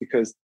work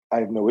because I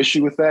have no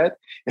issue with that.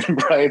 And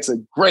Brian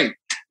said, great,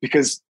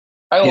 because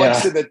I don't like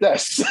sitting at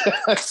desks.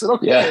 I said,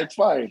 okay, it's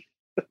fine.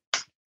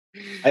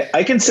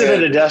 I can sit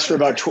at a desk for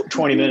about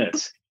 20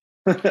 minutes.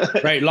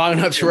 Right. Long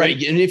enough to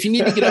write. And if you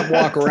need to get up and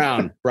walk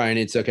around, Brian,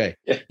 it's okay.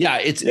 Yeah.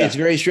 It's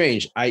very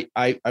strange.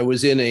 I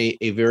was in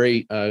a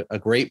very, a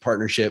great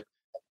partnership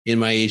in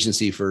my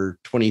agency for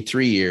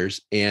 23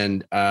 years.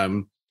 And,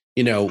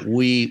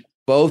 we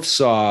both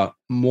saw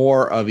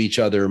more of each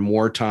other,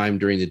 more time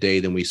during the day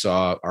than we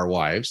saw our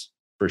wives,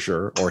 for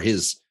sure, or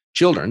his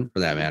children for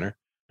that matter.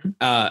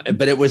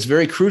 But it was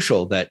very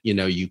crucial that,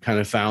 you kind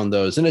of found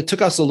those, and it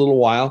took us a little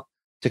while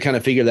to kind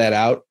of figure that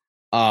out.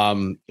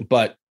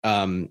 But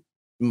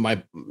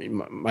my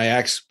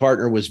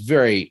ex-partner was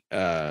very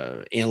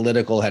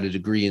analytical, had a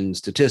degree in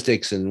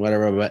statistics and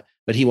whatever,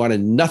 but he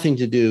wanted nothing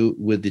to do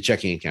with the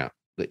checking account,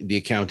 the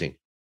accounting.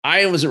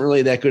 I wasn't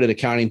really that good at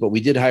accounting, but we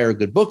did hire a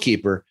good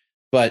bookkeeper.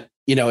 But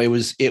it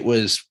was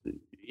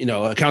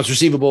accounts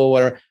receivable,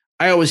 whatever.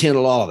 I always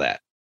handled all of that.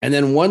 And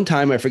then one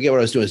time, I forget what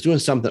I was doing. I was doing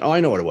something. Oh, I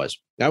know what it was.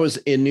 I was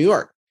in New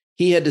York.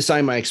 He had to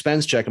sign my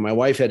expense check, and my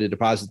wife had to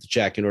deposit the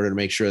check in order to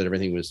make sure that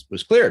everything was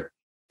cleared.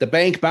 The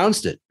bank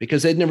bounced it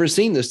because they'd never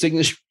seen the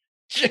signature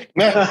check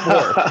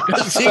before,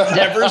 because he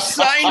never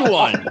signed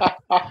one.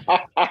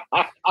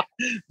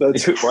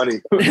 That's funny.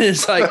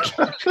 It's like,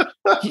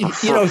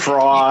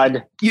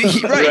 fraud.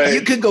 Right.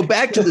 You could go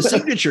back to the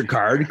signature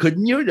card,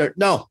 couldn't you?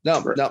 No.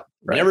 Right.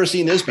 Never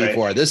seen this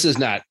before. Right. This is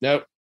not.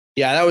 Nope.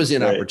 Yeah, that was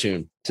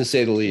inopportune, to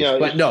say the least.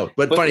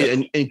 But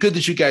funny and good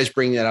that you guys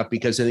bring that up,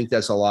 because I think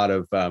that's a lot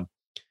of, a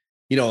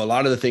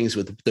lot of the things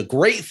with the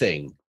great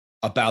thing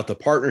about the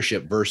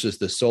partnership versus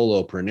the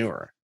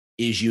solopreneur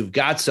is you've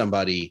got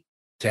somebody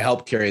to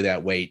help carry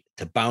that weight,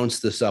 to bounce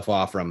the stuff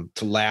off from,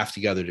 to laugh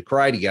together, to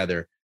cry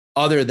together,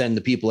 other than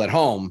the people at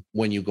home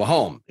when you go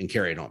home and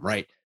carry it home,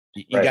 right?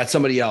 You got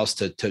somebody else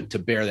to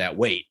bear that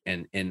weight.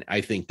 And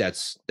I think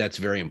that's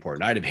very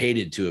important. I'd have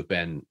hated to have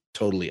been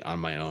totally on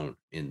my own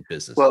in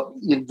business. Well,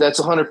 that's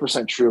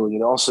 100% true.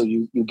 And also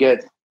you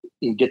get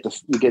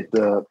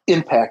the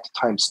impact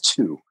times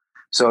 2.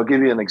 So I'll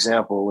give you an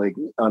example, like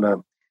on a,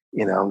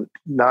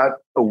 not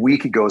a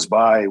week goes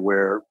by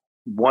where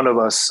one of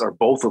us or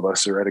both of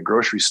us are at a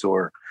grocery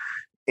store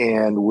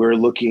and we're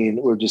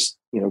just,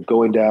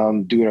 going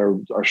down,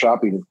 doing our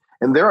shopping.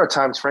 And there are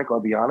times, Frank, I'll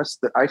be honest,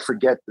 that I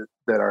forget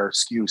that our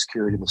SKU is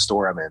carried in the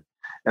store I'm in.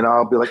 And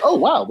I'll be like, oh,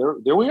 wow,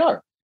 there we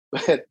are.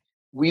 But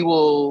we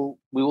will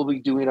be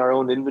doing our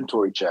own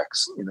inventory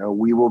checks.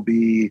 We will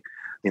be,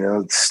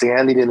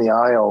 standing in the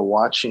aisle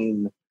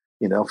watching,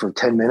 for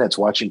 10 minutes,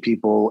 watching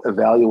people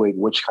evaluate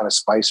which kind of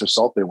spice or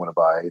salt they want to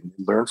buy and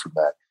learn from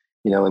that,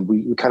 and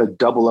we kind of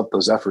double up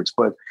those efforts.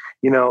 But,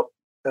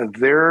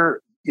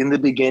 they're in the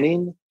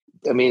beginning,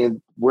 I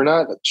mean, we're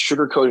not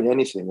sugarcoating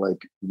anything.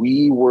 Like,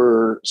 we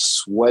were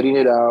sweating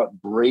it out,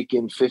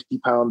 breaking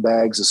 50-pound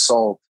bags of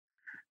salt,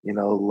 that's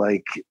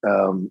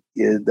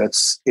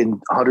in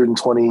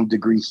 120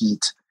 degree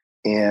heat.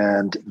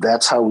 And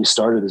that's how we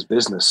started this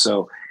business.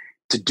 So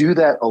to do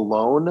that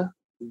alone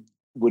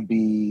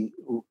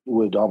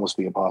would almost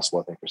be impossible,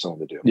 I think, for someone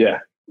to do. Yeah.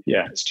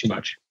 It's too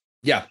much.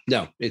 Yeah,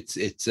 no, it's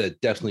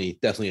definitely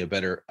a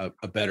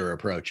better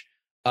approach.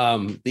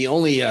 The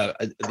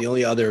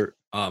only other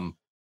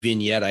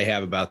vignette I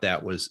have about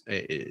that was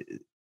a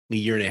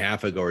year and a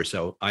half ago or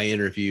so. I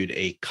interviewed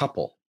a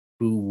couple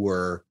who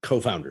were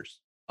co-founders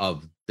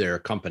of their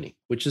company,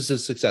 which is a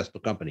successful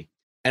company.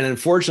 And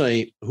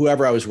unfortunately,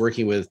 whoever I was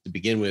working with to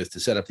begin with to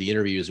set up the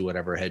interviews or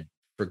whatever had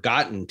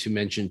forgotten to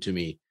mention to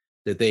me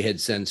that they had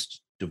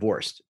since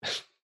divorced.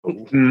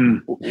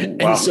 And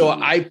so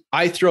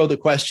I throw the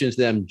questions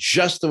to them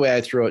just the way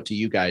I throw it to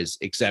you guys,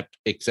 except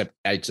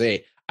I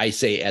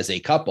say as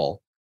a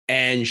couple,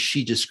 and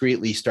she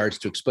discreetly starts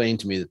to explain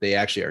to me that they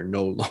actually are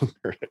no longer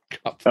a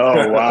couple.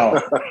 Oh,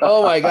 wow.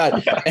 Oh my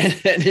God.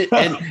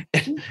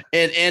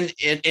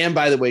 And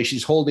by the way,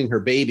 she's holding her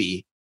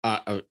baby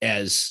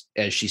as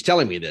she's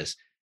telling me this.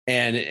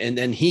 And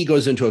then he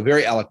goes into a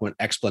very eloquent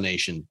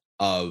explanation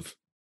of,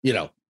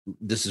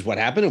 this is what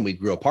happened and we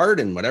grew apart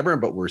and whatever,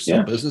 but we're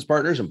still business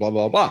partners and blah,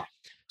 blah, blah.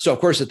 So of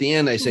course, at the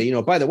end, I say,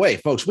 by the way,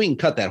 folks, we can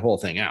cut that whole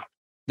thing out.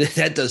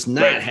 That does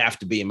not have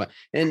to be.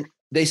 And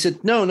they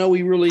said, no,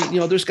 we really,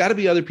 there's got to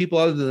be other people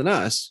other than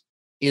us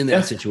in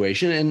that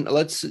situation. And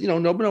let's, no,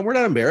 we're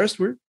not embarrassed.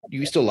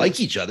 We still like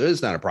each other.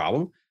 It's not a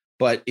problem.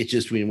 But it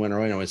just, we went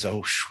around and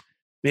said,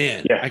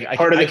 Man, yeah,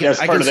 part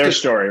of their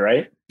story,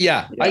 right?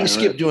 Yeah, I can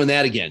skip doing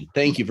that again.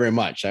 Thank you very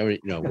much. I would,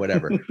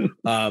 whatever.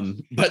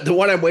 But the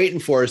one I'm waiting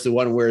for is the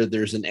one where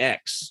there's an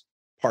ex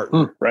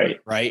partner,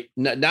 right?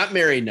 Not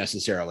married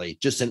necessarily,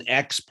 just an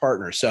ex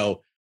partner.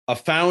 So a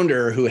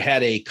founder who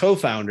had a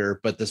co-founder,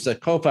 but the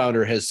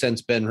co-founder has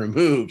since been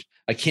removed.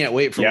 I can't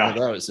wait for one of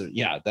those. So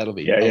that'll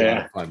be a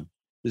lot of fun.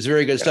 It's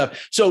very good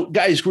stuff. So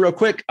guys, real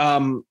quick,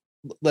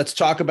 let's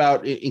talk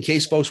about, in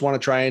case folks want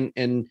to try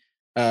and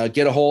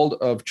get a hold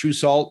of True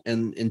Salt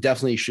and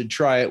definitely should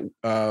try it.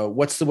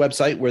 What's the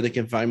website where they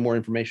can find more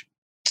information?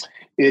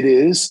 It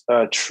is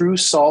True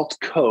Salt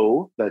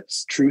Co.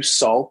 That's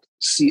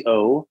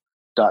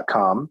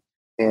truesaltco.com.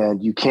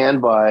 And you can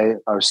buy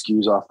our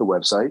SKUs off the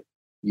website.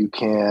 You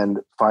can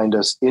find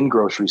us in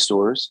grocery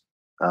stores.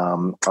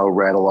 I'll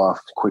rattle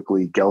off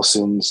quickly: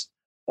 Gelson's,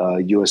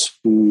 US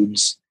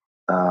Foods,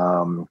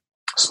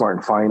 Smart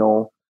and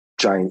Final,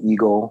 Giant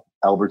Eagle,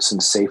 Albertson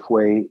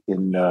Safeway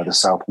in the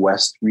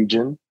Southwest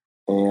region,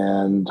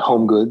 and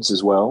Home Goods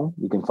as well.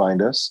 You can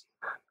find us.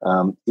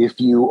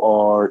 If you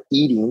are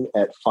eating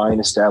at fine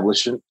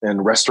establishments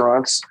and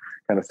restaurants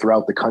kind of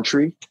throughout the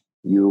country,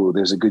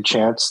 there's a good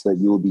chance that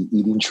you will be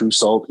eating True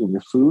Salt in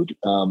your food.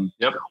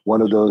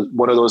 One of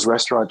those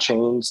restaurant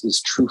chains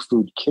is True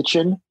Food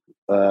Kitchen,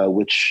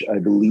 which I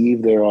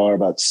believe there are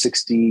about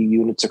 60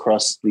 units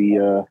across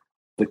the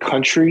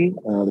country.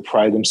 They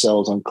pride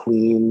themselves on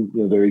clean,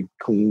 very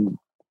clean,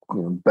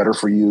 better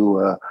for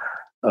you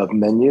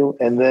menu.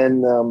 And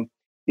then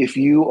if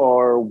you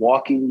are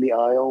walking the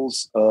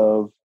aisles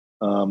of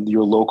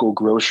your local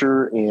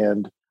grocer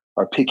and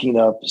are picking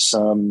up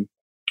some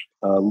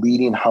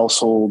leading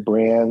household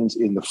brands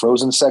in the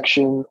frozen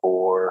section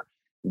or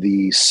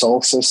the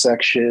salsa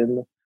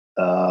section,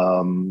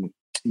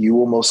 you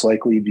will most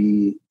likely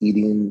be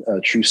eating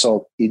True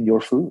Salt in your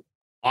food.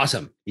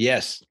 Awesome.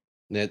 Yes.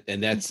 And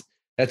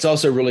that's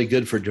also really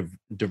good for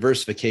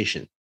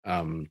diversification.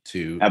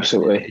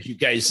 Absolutely, you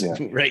guys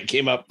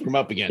came up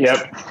against.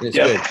 Yep.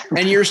 Good.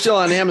 And you're still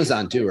on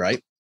Amazon too,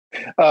 right?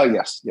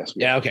 Yes.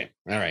 Yeah. Okay.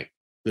 All right.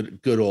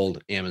 Good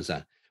old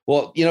Amazon.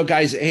 Well,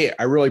 guys, hey,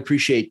 I really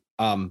appreciate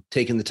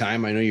taking the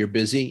time. I know you're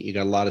busy. You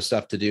got a lot of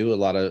stuff to do, a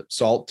lot of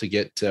salt to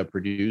get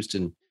produced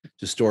and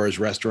to stores,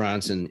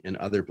 restaurants, and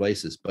other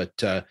places. But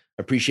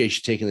appreciate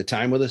you taking the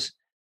time with us.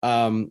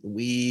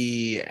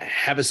 We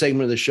have a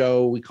segment of the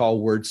show we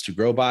call Words to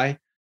Grow By.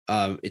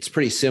 It's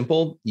pretty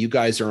simple. You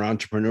guys are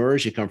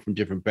entrepreneurs. You come from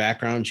different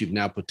backgrounds. You've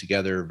now put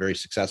together a very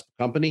successful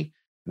company.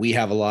 We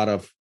have a lot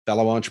of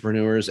fellow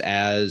entrepreneurs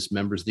as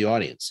members of the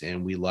audience,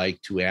 and we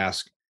like to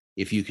ask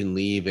if you can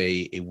leave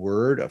a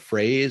word, a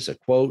phrase, a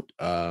quote,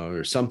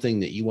 or something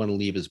that you want to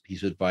leave as a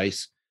piece of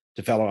advice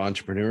to fellow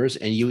entrepreneurs,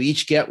 and you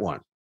each get one.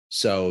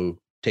 So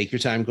take your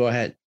time. Go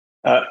ahead.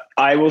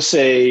 I will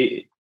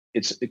say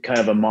it's kind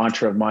of a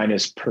mantra of mine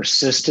is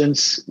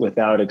persistence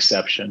without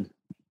exception.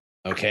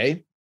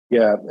 Okay.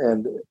 Yeah,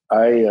 and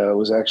I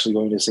was actually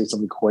going to say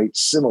something quite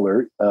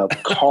similar.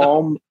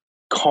 Calm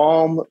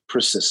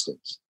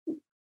persistence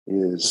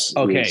is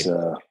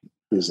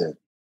it.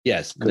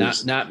 Yes,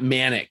 not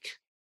manic.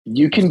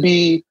 You can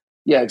be,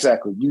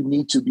 exactly. You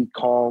need to be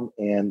calm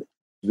and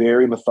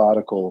very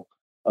methodical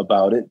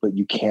about it, but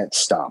you can't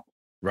stop.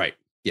 Right.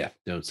 Yeah,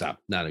 don't stop.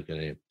 Not a good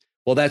idea.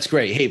 Well, that's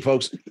great. Hey,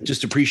 folks,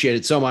 just appreciate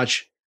it so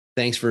much.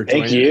 Thanks for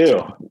joining us. Thank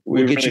you.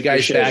 We'll get you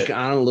guys back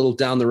on a little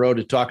down the road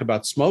to talk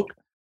about smoke.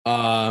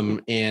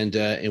 And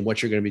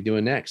what you're going to be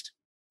doing next.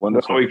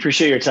 Wonderful. We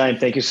appreciate your time.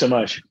 Thank you so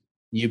much.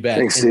 You bet.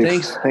 Thanks,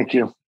 Steve. Thank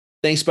you.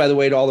 Thanks, by the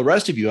way, to all the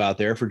rest of you out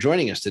there for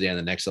joining us today on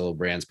the Next Level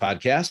Brands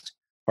podcast,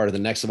 part of the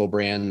Next Level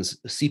Brands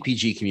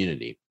CPG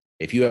community.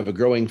 If you have a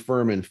growing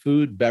firm in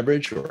food,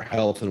 beverage, or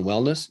health and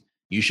wellness,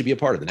 you should be a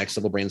part of the Next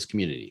Level Brands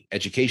community.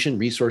 Education,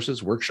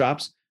 resources,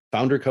 workshops,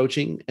 founder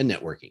coaching, and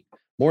networking.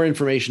 More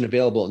information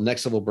available at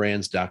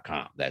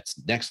nextlevelbrands.com. That's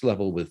next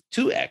level with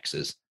 2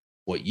 X's.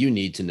 What you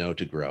need to know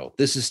to grow.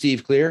 This is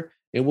Steve Clear,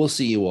 and we'll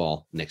see you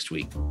all next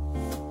week.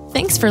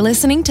 Thanks for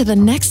listening to the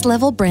Next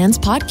Level Brands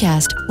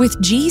podcast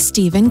with G.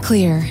 Stephen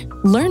Clear.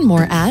 Learn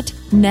more at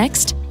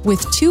next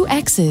with 2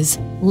 X's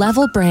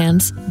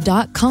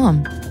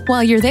levelbrands.com.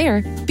 While you're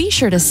there, be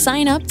sure to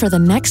sign up for the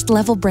Next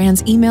Level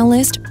Brands email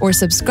list or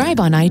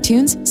subscribe on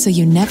iTunes so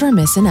you never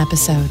miss an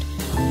episode.